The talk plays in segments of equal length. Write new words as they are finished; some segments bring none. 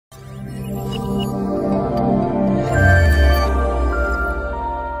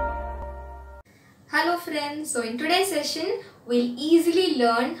So in today's session, we'll easily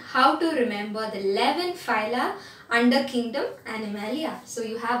learn how to remember the 11 phyla under Kingdom Animalia. So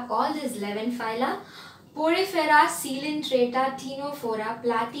you have all these 11 phyla: Porifera, Coelenterata, Ctenophora,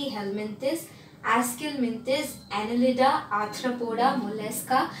 Platyhelminthes, Aschelminthes, Annelida, Arthropoda,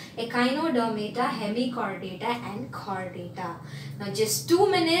 Mollusca, Echinodermata, Hemichordata and Chordata. Now just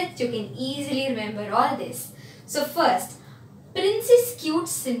 2 minutes, you can easily remember all this. So first, Princess Cute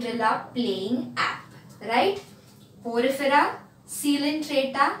Cinderella playing app, right? Porifera,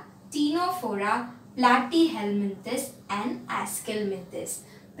 Coelenterata, Ctenophora, Platyhelminthes and Aschelminthes.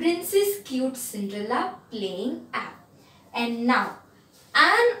 Princess Cute Cinderella playing app. And now,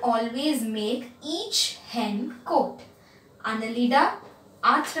 Anne always make each hen coat. Annelida,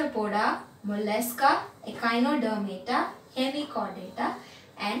 Arthropoda, Mollusca, Echinodermata, Hemichordata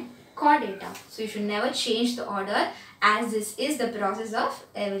and Chordata. So you should never change the order, as this is the process of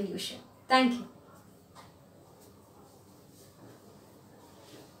evolution. Thank you.